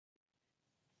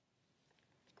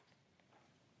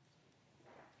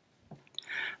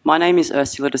My name is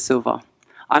Ursula Silva.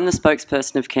 I'm the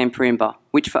spokesperson of Camp Ourimbah,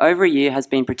 which for over a year has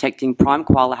been protecting prime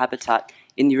koala habitat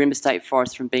in the Ourimbah State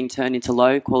Forest from being turned into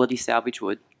low-quality salvage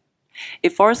wood.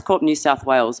 If Forest Corp New South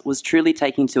Wales was truly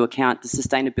taking into account the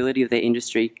sustainability of their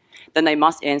industry, then they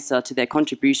must answer to their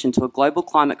contribution to a global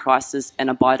climate crisis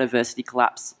and a biodiversity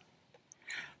collapse.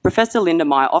 Professor Linda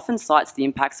Meyer often cites the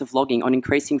impacts of logging on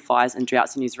increasing fires and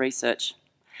droughts in his research.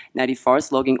 Native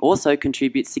forest logging also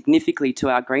contributes significantly to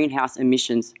our greenhouse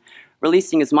emissions,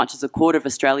 releasing as much as a quarter of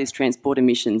Australia's transport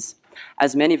emissions,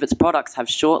 as many of its products have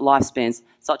short lifespans,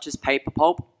 such as paper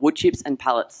pulp, wood chips and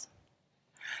pallets.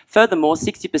 Furthermore,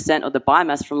 60% of the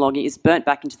biomass from logging is burnt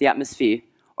back into the atmosphere,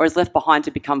 or is left behind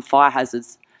to become fire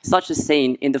hazards, such as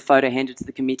seen in the photo handed to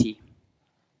the committee.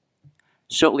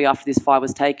 Shortly after this fire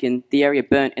was taken, the area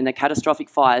burnt in the catastrophic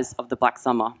fires of the Black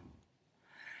Summer.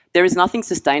 There is nothing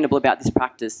sustainable about this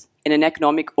practice, in an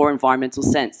economic or environmental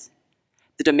sense.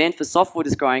 The demand for softwood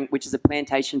is growing, which is a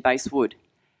plantation-based wood.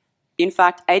 In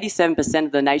fact, 87%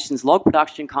 of the nation's log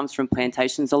production comes from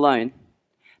plantations alone.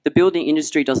 The building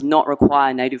industry does not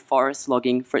require native forest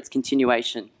logging for its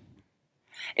continuation.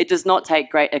 It does not take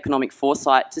great economic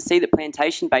foresight to see that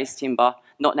plantation-based timber,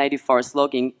 not native forest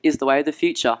logging, is the way of the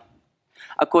future.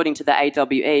 According to the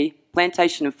AWE,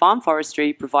 plantation and farm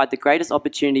forestry provide the greatest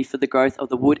opportunity for the growth of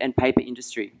the wood and paper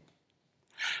industry.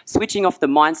 Switching off the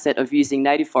mindset of using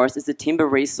native forest as a timber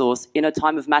resource in a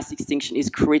time of mass extinction is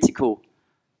critical.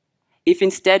 If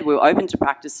instead we were open to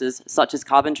practices such as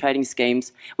carbon trading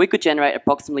schemes, we could generate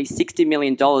approximately $60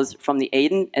 million from the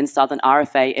Eden and Southern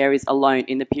RFA areas alone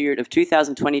in the period of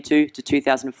 2022 to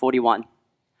 2041.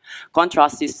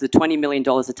 Contrast this to the $20 million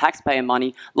of taxpayer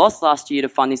money lost last year to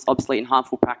fund this obsolete and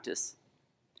harmful practice.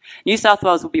 New South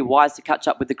Wales will be wise to catch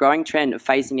up with the growing trend of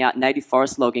phasing out native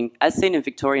forest logging, as seen in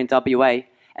Victoria and WA,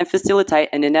 and facilitate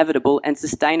an inevitable and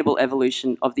sustainable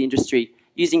evolution of the industry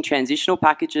using transitional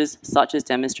packages such as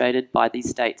demonstrated by these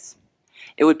states.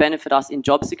 It would benefit us in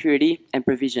job security and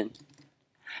provision.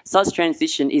 Such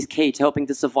transition is key to helping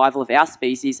the survival of our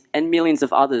species and millions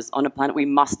of others on a planet we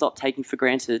must stop taking for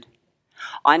granted.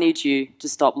 I need you to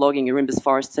stop logging Urimbah's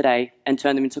forests today and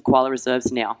turn them into koala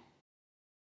reserves now.